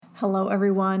Hello,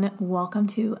 everyone. Welcome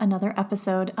to another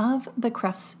episode of the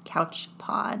Crefts Couch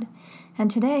Pod.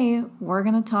 And today we're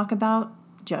going to talk about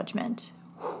judgment.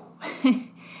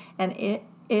 And it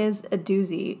is a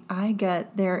doozy. I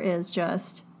get there is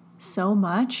just so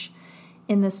much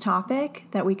in this topic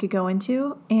that we could go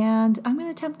into, and I'm going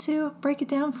to attempt to break it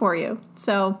down for you.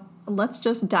 So let's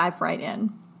just dive right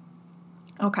in.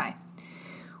 Okay.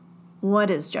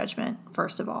 What is judgment,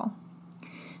 first of all?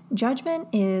 Judgment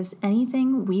is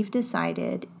anything we've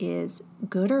decided is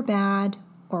good or bad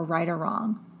or right or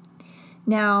wrong.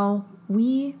 Now,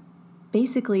 we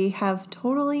basically have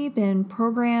totally been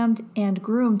programmed and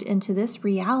groomed into this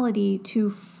reality to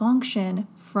function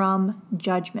from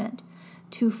judgment,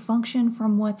 to function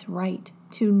from what's right,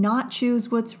 to not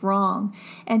choose what's wrong,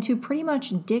 and to pretty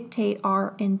much dictate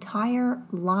our entire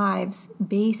lives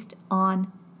based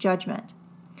on judgment.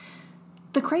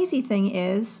 The crazy thing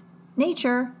is,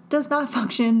 nature does not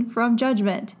function from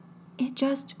judgment. It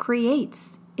just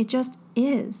creates. It just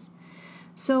is.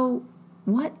 So,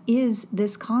 what is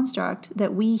this construct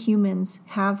that we humans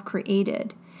have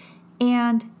created?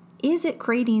 And is it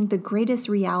creating the greatest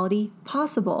reality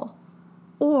possible?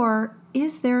 Or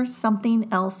is there something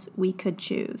else we could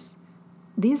choose?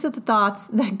 These are the thoughts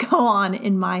that go on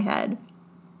in my head.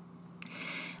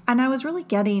 And I was really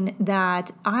getting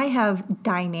that I have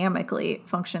dynamically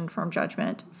functioned from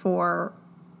judgment for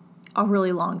a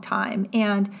really long time.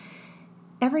 And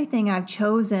everything I've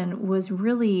chosen was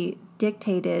really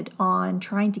dictated on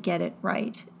trying to get it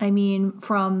right. I mean,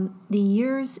 from the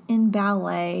years in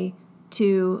ballet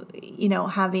to,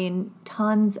 having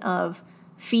tons of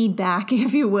feedback,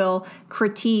 if you will,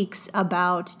 critiques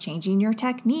about changing your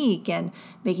technique and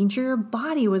making sure your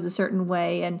body was a certain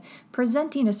way and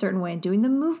presenting a certain way and doing the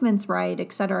movements right,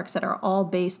 et cetera, all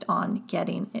based on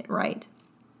getting it right.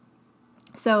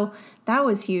 So that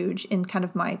was huge in kind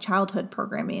of my childhood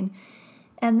programming.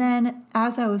 And then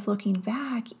as I was looking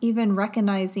back, even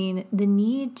recognizing the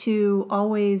need to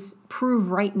always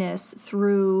prove rightness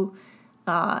through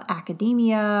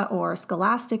academia or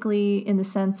scholastically, in the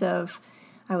sense of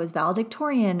I was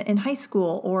valedictorian in high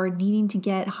school, or needing to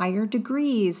get higher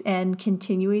degrees and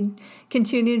continued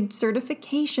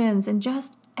certifications and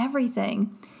just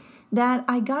everything, that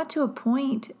I got to a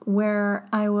point where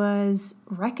I was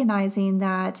recognizing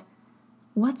that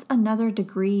what's another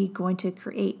degree going to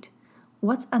create?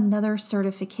 What's another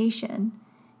certification?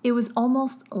 It was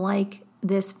almost like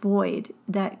this void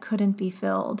that couldn't be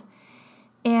filled.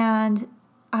 And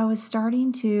I was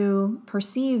starting to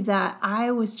perceive that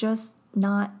I was just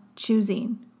not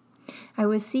choosing. I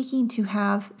was seeking to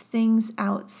have things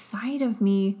outside of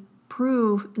me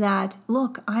prove that,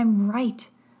 look, I'm right.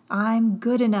 I'm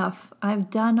good enough. I've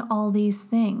done all these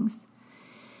things.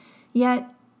 Yet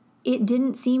it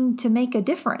didn't seem to make a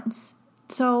difference.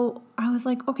 So I was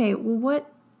like, okay, well,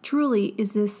 what truly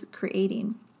is this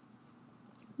creating?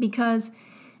 Because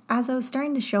as I was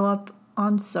starting to show up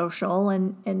on social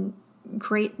and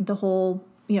create the whole,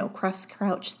 Crefts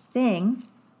Couch thing,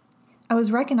 I was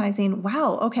recognizing,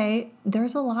 wow, okay,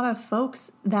 there's a lot of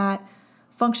folks that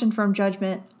function from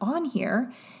judgment on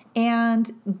here,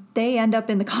 and they end up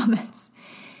in the comments.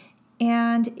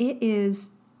 And it is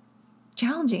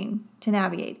challenging to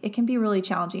navigate. It can be really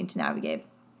challenging to navigate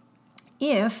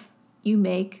if you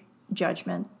make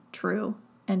judgment true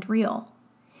and real.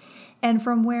 And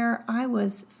from where I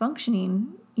was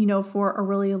functioning, for a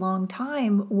really long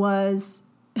time was,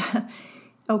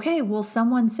 okay, well,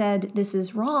 someone said this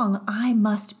is wrong. I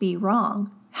must be wrong.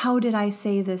 How did I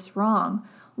say this wrong?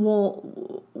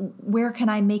 Well, where can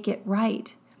I make it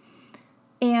right?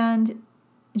 And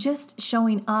just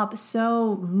showing up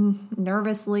so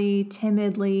nervously,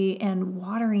 timidly, and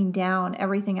watering down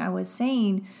everything I was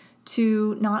saying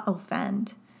to not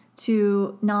offend,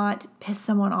 to not piss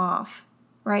someone off,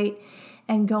 right?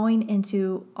 And going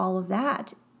into all of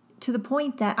that to the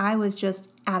point that I was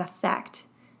just at effect.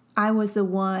 I was the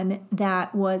one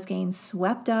that was getting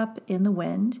swept up in the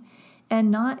wind and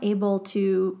not able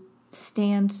to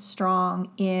stand strong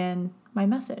in my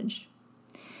message.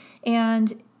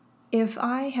 And if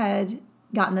I had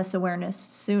gotten this awareness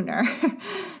sooner,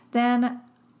 then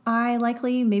I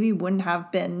likely maybe wouldn't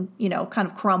have been, kind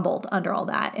of crumbled under all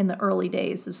that in the early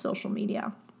days of social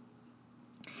media.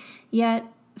 Yet,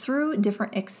 through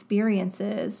different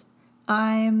experiences,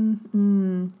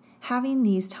 I'm having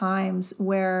these times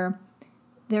where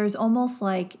there's almost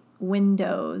like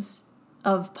windows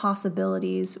of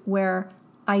possibilities where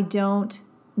I don't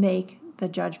make the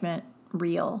judgment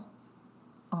real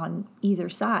on either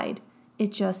side.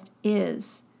 It just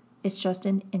is. It's just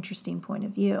an interesting point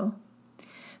of view.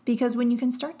 Because when you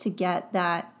can start to get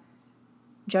that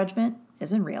judgment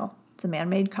isn't real, It's a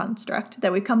man-made construct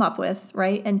that we come up with,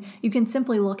 right? And you can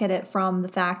simply look at it from the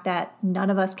fact that none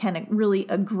of us can really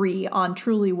agree on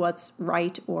truly what's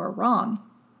right or wrong.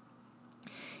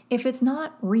 If it's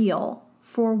not real,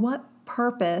 for what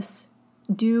purpose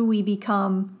do we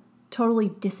become totally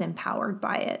disempowered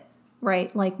by it,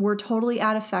 right? Like we're totally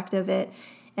out of effect of it.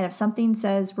 And if something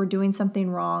says we're doing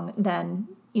something wrong, then,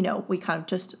 we kind of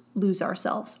just lose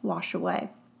ourselves, wash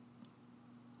away.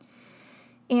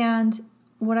 And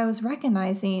what I was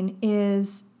recognizing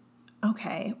is,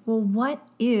 okay, well, what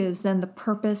is then the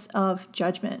purpose of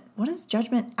judgment? What does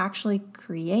judgment actually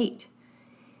create?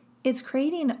 It's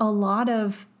creating a lot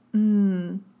of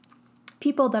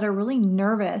people that are really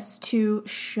nervous to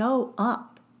show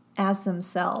up as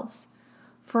themselves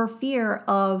for fear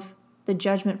of the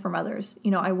judgment from others.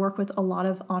 I work with a lot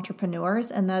of entrepreneurs,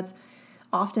 and that's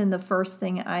often the first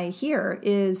thing I hear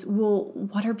is, well,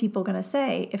 what are people going to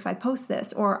say if I post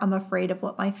this? Or I'm afraid of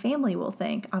what my family will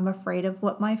think. I'm afraid of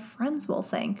what my friends will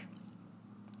think.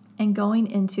 And going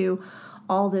into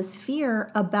all this fear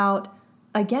about,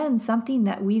 again, something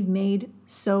that we've made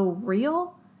so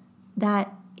real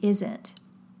that isn't.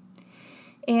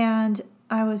 And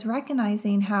I was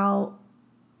recognizing how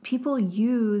people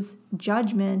use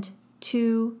judgment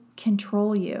to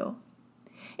control you.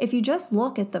 If you just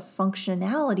look at the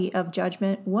functionality of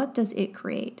judgment, what does it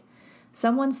create?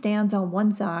 Someone stands on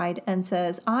one side and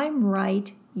says, I'm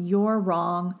right, you're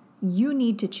wrong, you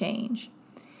need to change.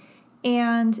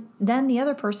 And then the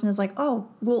other person is like, oh,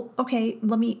 well, okay,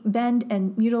 let me bend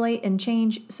and mutilate and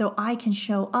change so I can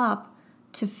show up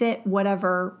to fit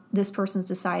whatever this person's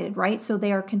decided, right? So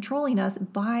they are controlling us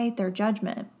by their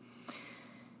judgment.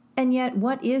 And yet,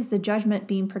 what is the judgment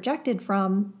being projected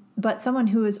from but someone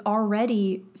who is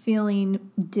already feeling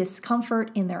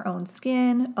discomfort in their own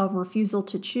skin, of refusal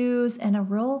to choose, and a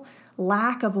real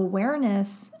lack of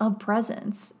awareness of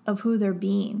presence of who they're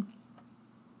being?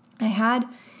 I had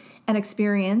an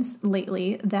experience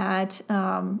lately that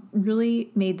really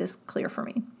made this clear for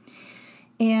me.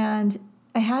 And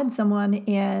I had someone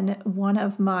in one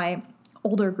of my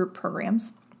older group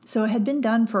programs. So it had been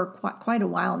done for quite a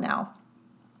while now.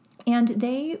 And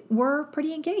they were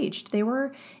pretty engaged. They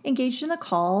were engaged in the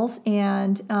calls,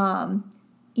 and,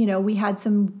 we had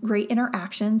some great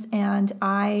interactions, and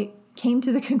I came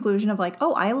to the conclusion of like,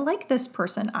 oh, I like this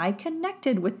person. I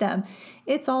connected with them.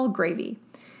 It's all gravy.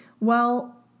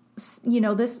 Well,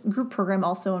 this group program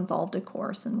also involved a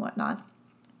course and whatnot.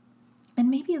 And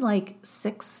maybe like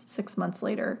six months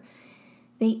later,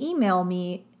 they email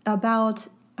me about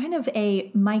kind of a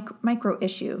micro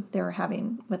issue they were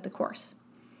having with the course.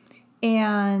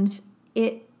 And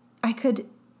I could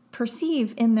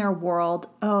perceive in their world,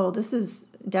 oh, this is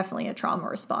definitely a trauma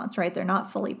response, right? They're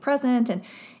not fully present, and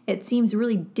it seems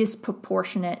really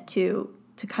disproportionate to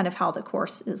kind of how the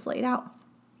course is laid out.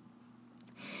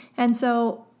 And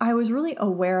so I was really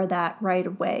aware of that right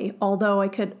away, although I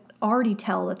could already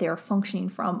tell that they were functioning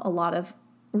from a lot of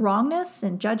wrongness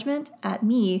and judgment at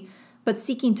me, but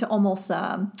seeking to almost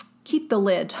keep the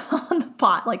lid on the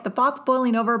pot. Like the pot's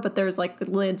boiling over, but there's like the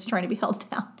lid's trying to be held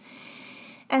down.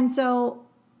 And so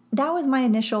that was my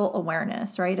initial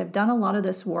awareness, right? I've done a lot of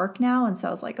this work now. And so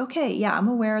I was like, okay, yeah, I'm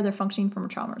aware they're functioning from a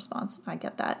trauma response. I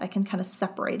get that. I can kind of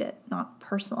separate it, not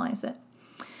personalize it.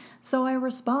 So I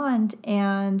respond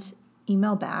and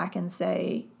email back and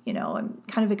say, and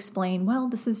kind of explain, well,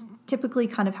 this is typically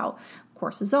kind of how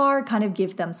courses are, kind of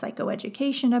give them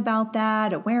psychoeducation about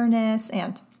that, awareness,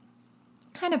 and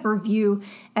kind of review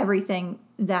everything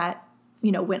that,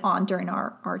 went on during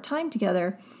our time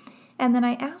together. And then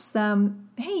I asked them,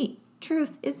 hey,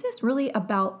 Truth, is this really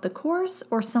about the course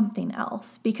or something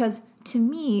else? Because to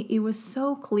me, it was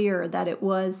so clear that it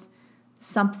was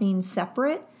something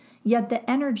separate, yet the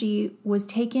energy was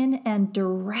taken and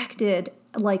directed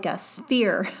like a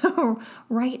sphere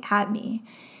right at me.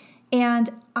 And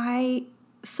I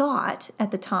thought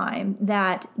at the time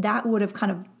that would have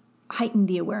kind of heightened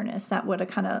the awareness, that would have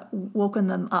kind of woken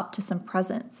them up to some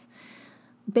presence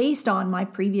based on my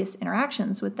previous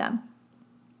interactions with them.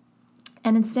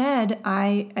 And instead,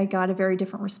 I got a very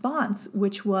different response,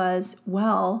 which was,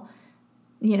 well,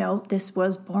 this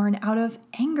was born out of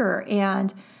anger,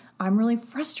 and I'm really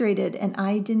frustrated, and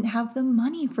I didn't have the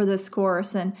money for this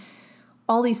course, and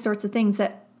all these sorts of things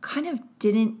that kind of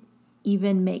didn't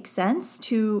even make sense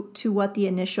to what the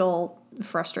initial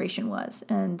frustration was.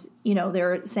 And,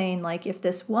 they're saying like, if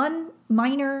this one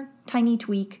minor tiny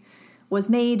tweak was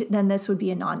made, then this would be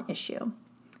a non-issue.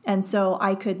 And so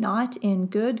I could not, in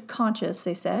good conscience,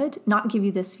 they said, not give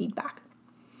you this feedback.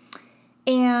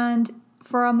 And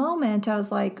for a moment, I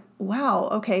was like, wow,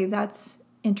 okay, that's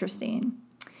interesting.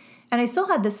 And I still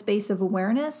had this space of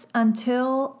awareness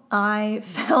until I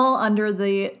fell under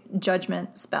the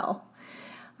judgment spell.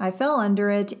 I fell under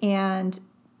it and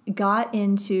got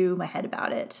into my head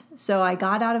about it. So I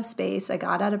got out of space, I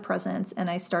got out of presence, and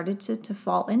I started to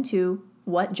fall into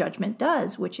what judgment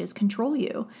does, which is control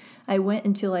you. I went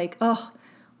into like, oh,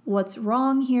 what's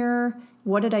wrong here?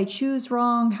 What did I choose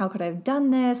wrong? How could I have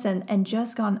done this? And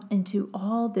just gone into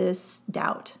all this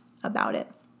doubt about it.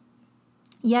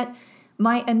 Yet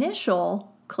my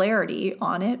initial clarity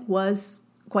on it was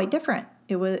quite different.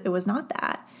 It was not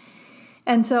that.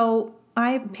 And so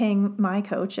I ping my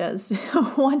coach, as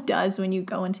one does when you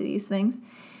go into these things,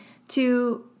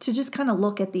 to just kind of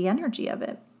look at the energy of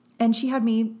it. And she had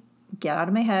me get out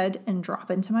of my head and drop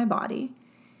into my body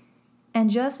and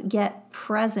just get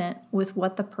present with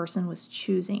what the person was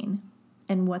choosing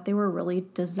and what they were really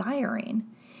desiring.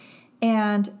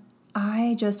 And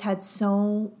I just had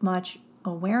so much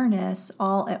awareness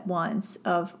all at once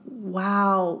of,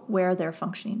 wow, where they're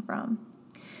functioning from.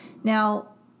 Now,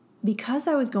 because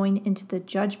I was going into the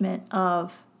judgment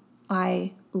of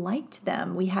I liked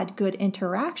them, we had good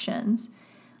interactions,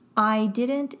 I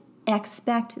didn't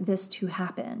expect this to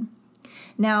happen.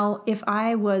 Now, if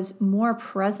I was more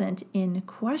present in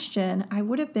question, I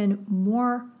would have been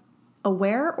more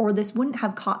aware, or this wouldn't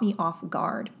have caught me off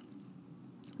guard.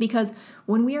 Because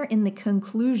when we are in the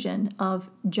conclusion of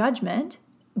judgment,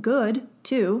 good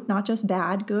too, not just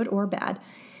bad, good or bad,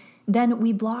 then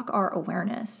we block our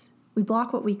awareness. We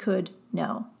block what we could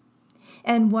know.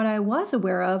 And what I was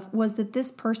aware of was that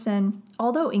this person,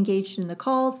 although engaged in the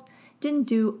calls, didn't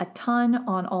do a ton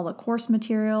on all the course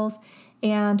materials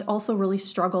and also really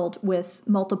struggled with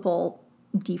multiple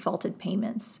defaulted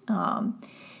payments.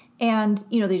 And,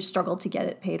 they just struggled to get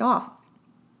it paid off.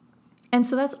 And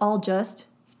so that's all just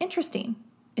interesting.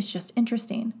 It's just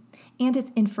interesting. And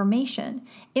it's information.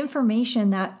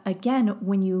 Information that, again,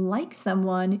 when you like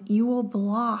someone, you will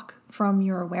block from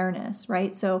your awareness,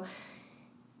 right? So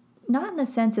not in the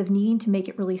sense of needing to make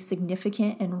it really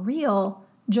significant and real,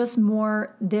 just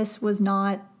more this was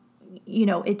not,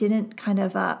 it didn't kind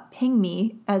of ping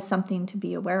me as something to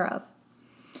be aware of.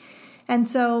 And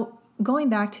so going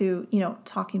back to,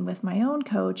 talking with my own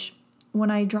coach,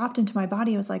 when I dropped into my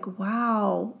body, I was like,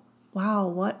 wow,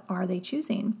 what are they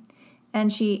choosing?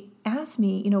 And she asked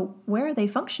me, where are they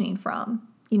functioning from?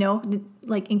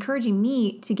 Like encouraging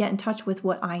me to get in touch with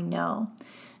what I know,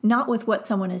 not with what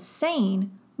someone is saying,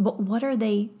 but what are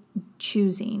they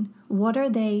choosing? What are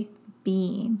they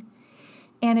being?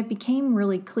 And it became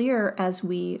really clear as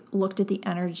we looked at the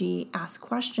energy, asked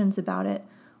questions about it.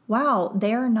 Wow,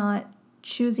 they're not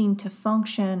choosing to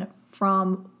function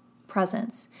from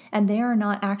presence, and they are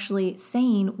not actually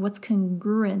saying what's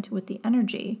congruent with the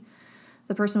energy.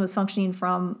 The person was functioning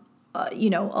from,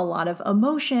 a lot of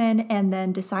emotion and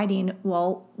then deciding,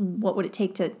 well, what would it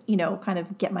take to, kind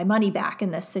of get my money back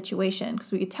in this situation?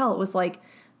 Because we could tell it was like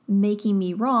making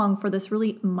me wrong for this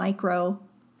really micro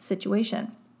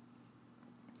situation.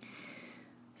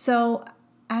 So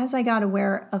as I got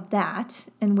aware of that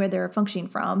and where they're functioning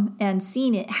from and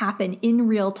seeing it happen in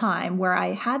real time, where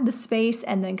I had the space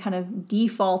and then kind of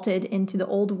defaulted into the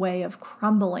old way of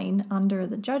crumbling under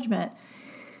the judgment,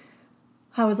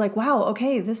 I was like, wow,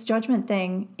 okay, this judgment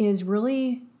thing is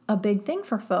really a big thing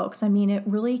for folks. I mean, it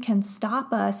really can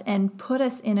stop us and put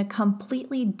us in a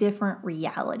completely different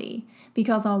reality.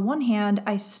 Because on one hand,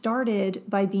 I started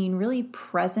by being really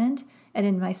present and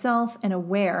in myself and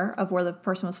aware of where the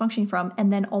person was functioning from,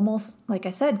 and then almost, like I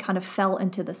said, kind of fell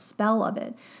into the spell of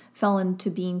it, fell into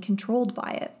being controlled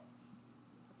by it.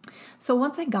 So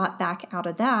once I got back out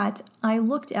of that, I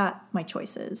looked at my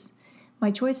choices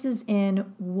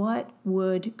in what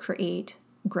would create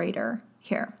greater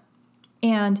here.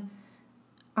 And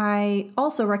I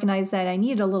also recognized that I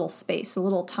needed a little space, a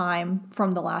little time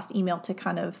from the last email to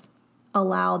kind of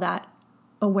allow that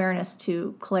awareness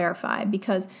to clarify,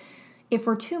 because if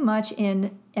we're too much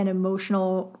in an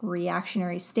emotional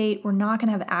reactionary state, we're not going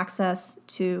to have access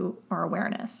to our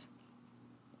awareness.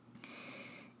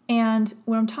 And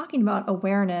when I'm talking about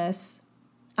awareness,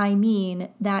 I mean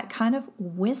that kind of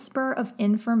whisper of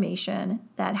information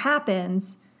that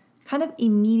happens kind of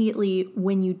immediately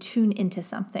when you tune into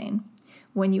something,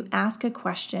 when you ask a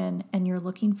question and you're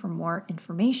looking for more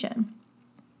information.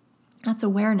 That's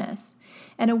awareness.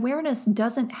 And awareness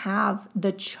doesn't have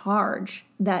the charge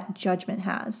that judgment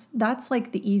has. That's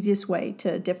like the easiest way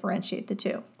to differentiate the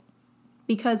two.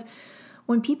 Because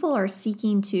when people are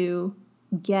seeking to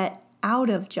get out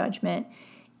of judgment,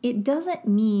 it doesn't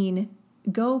mean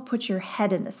go put your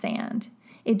head in the sand.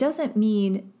 It doesn't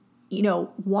mean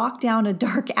walk down a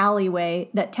dark alleyway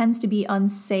that tends to be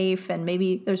unsafe and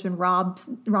maybe there's been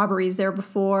robberies there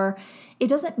before, it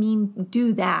doesn't mean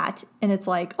do that. And it's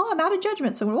like, oh, I'm out of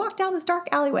judgment, so I'm going to walk down this dark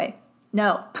alleyway.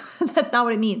 No, that's not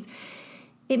what it means.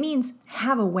 It means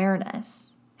have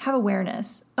awareness. Have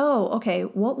awareness. Oh, okay,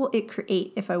 what will it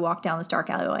create if I walk down this dark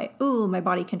alleyway? Ooh, my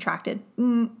body contracted.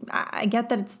 I get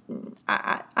that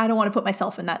I don't want to put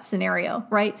myself in that scenario,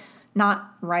 right?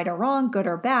 Not right or wrong, good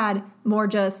or bad, more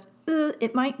just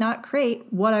it might not create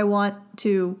what I want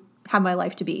to have my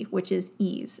life to be, which is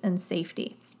ease and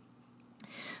safety.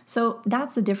 So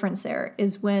that's the difference there,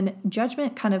 is when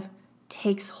judgment kind of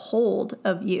takes hold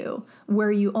of you,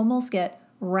 where you almost get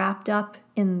wrapped up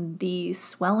in the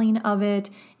swelling of it.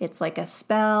 It's like a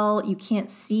spell. You can't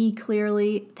see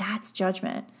clearly. That's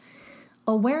judgment.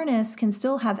 Awareness can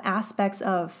still have aspects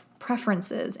of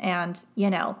preferences and,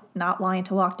 not wanting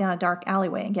to walk down a dark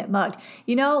alleyway and get mugged.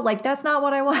 That's not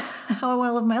what I want, how I want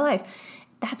to live my life.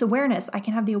 That's awareness. I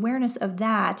can have the awareness of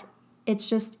that. It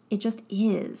just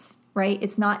is, right?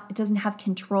 It doesn't have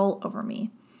control over me.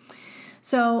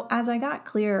 So as I got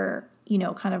clearer,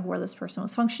 kind of where this person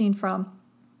was functioning from,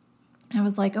 I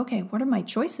was like, okay, what are my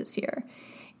choices here?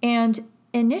 And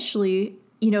initially,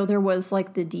 there was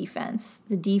like the defense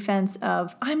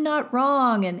of I'm not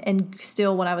wrong. And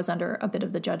still when I was under a bit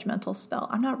of the judgmental spell,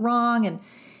 I'm not wrong. And,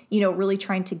 really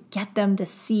trying to get them to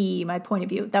see my point of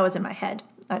view. That was in my head.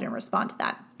 I didn't respond to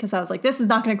that because I was like, this is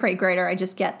not going to create greater. I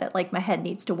just get that like my head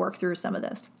needs to work through some of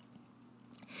this.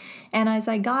 And as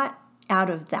I got out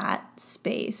of that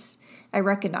space, I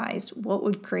recognized what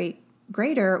would create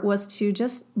greater was to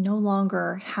just no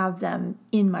longer have them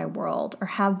in my world or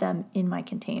have them in my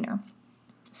container.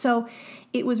 So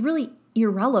it was really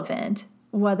irrelevant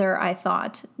whether I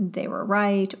thought they were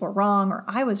right or wrong or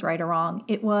I was right or wrong.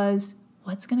 It was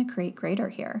what's going to create greater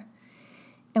here.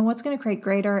 And what's going to create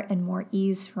greater and more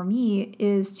ease for me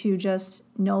is to just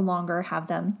no longer have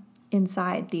them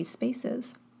inside these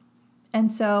spaces. And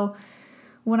so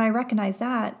when I recognized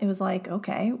that, it was like,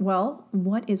 okay, well,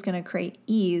 what is going to create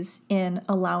ease in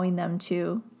allowing them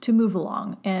to move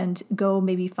along and go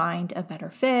maybe find a better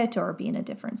fit or be in a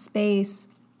different space?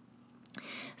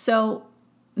 So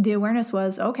the awareness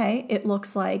was, okay, it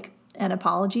looks like an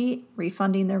apology,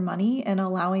 refunding their money and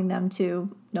allowing them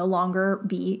to no longer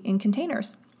be in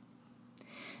containers.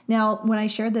 Now, when I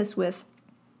shared this with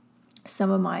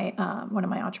some of my one of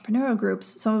my entrepreneurial groups,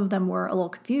 some of them were a little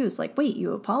confused, like, wait,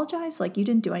 you apologize? Like you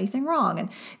didn't do anything wrong, and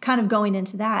kind of going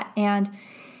into that. And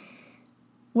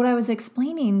what I was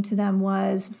explaining to them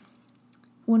was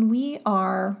when we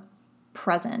are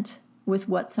present with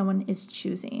what someone is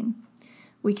choosing,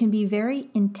 we can be very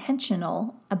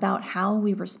intentional about how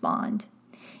we respond.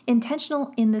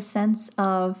 Intentional in the sense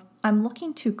of I'm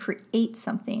looking to create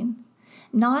something,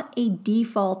 not a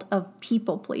default of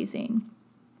people pleasing.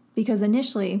 Because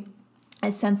initially, I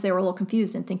sensed they were a little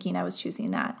confused and thinking I was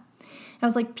choosing that. I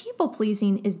was like, people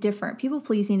pleasing is different. People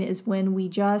pleasing is when we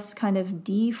just kind of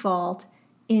default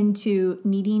into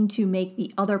needing to make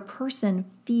the other person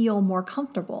feel more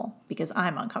comfortable because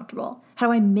I'm uncomfortable. How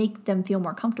do I make them feel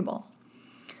more comfortable?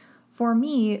 For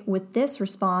me, with this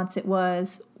response, it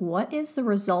was, what is the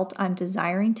result I'm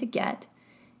desiring to get?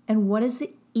 And what is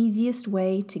the easiest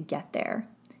way to get there?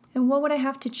 And what would I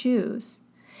have to choose?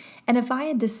 And if I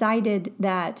had decided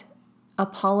that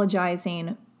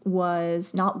apologizing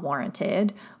was not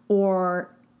warranted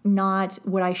or not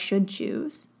what I should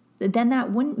choose, then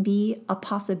that wouldn't be a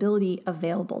possibility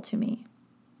available to me.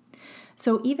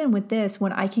 So even with this,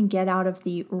 when I can get out of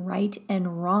the right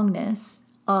and wrongness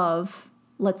of,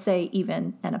 let's say,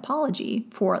 even an apology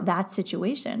for that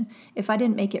situation, if I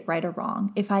didn't make it right or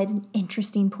wrong, if I had an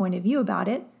interesting point of view about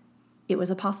it, it was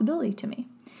a possibility to me.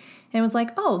 And it was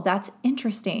like, oh, that's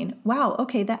interesting. Wow,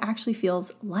 okay, that actually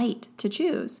feels light to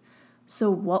choose. So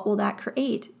what will that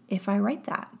create if I write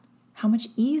that? How much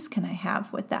ease can I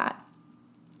have with that?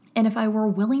 And if I were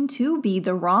willing to be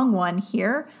the wrong one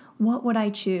here, what would I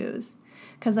choose?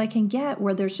 Because I can get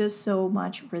where there's just so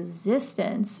much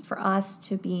resistance for us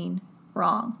to being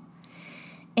wrong.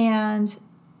 And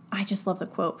I just love the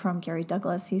quote from Gary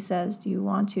Douglas. He says, do you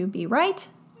want to be right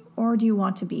or do you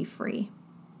want to be free?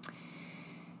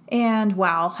 And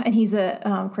wow, and he's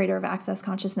a creator of Access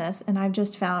Consciousness, and I've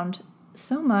just found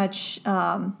so much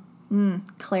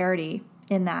clarity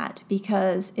in that,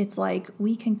 because it's like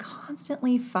we can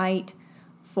constantly fight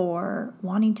for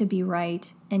wanting to be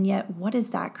right, and yet what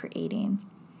is that creating?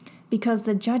 Because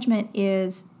the judgment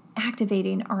is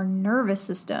activating our nervous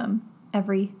system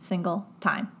every single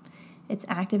time. It's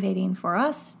activating for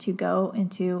us to go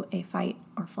into a fight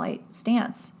or flight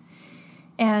stance.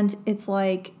 And it's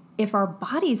like, if our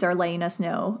bodies are letting us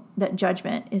know that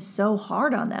judgment is so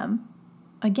hard on them,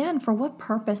 again, for what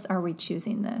purpose are we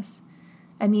choosing this?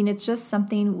 I mean, it's just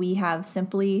something we have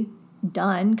simply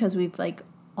done because we've like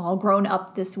all grown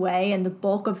up this way and the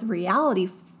bulk of the reality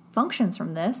functions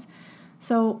from this.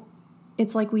 So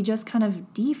it's like we just kind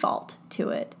of default to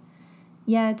it.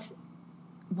 Yet,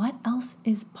 what else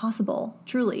is possible,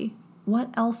 truly? What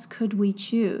else could we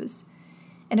choose?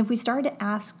 And if we start to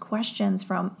ask questions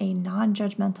from a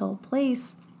non-judgmental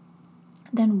place,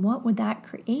 then what would that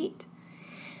create?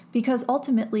 Because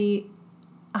ultimately,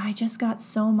 I just got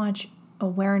so much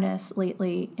awareness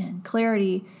lately and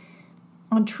clarity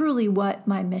on truly what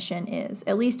my mission is,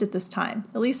 at least at this time,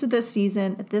 at least at this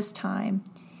season, at this time.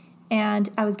 And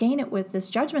I was getting it with this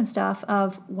judgment stuff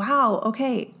of, wow,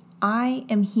 okay, I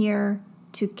am here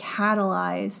to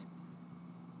catalyze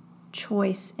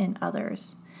choice in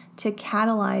others, to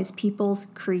catalyze people's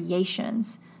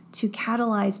creations, to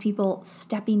catalyze people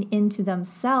stepping into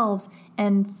themselves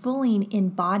and fully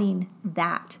embodying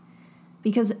that.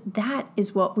 Because that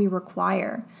is what we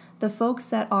require. The folks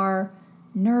that are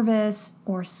nervous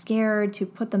or scared to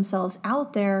put themselves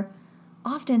out there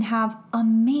often have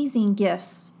amazing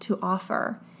gifts to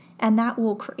offer, and that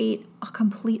will create a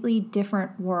completely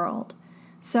different world.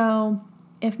 So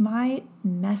if my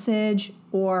message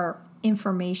or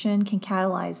information can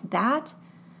catalyze that,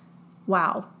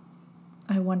 wow,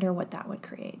 I wonder what that would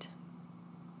create.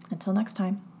 Until next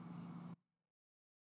time.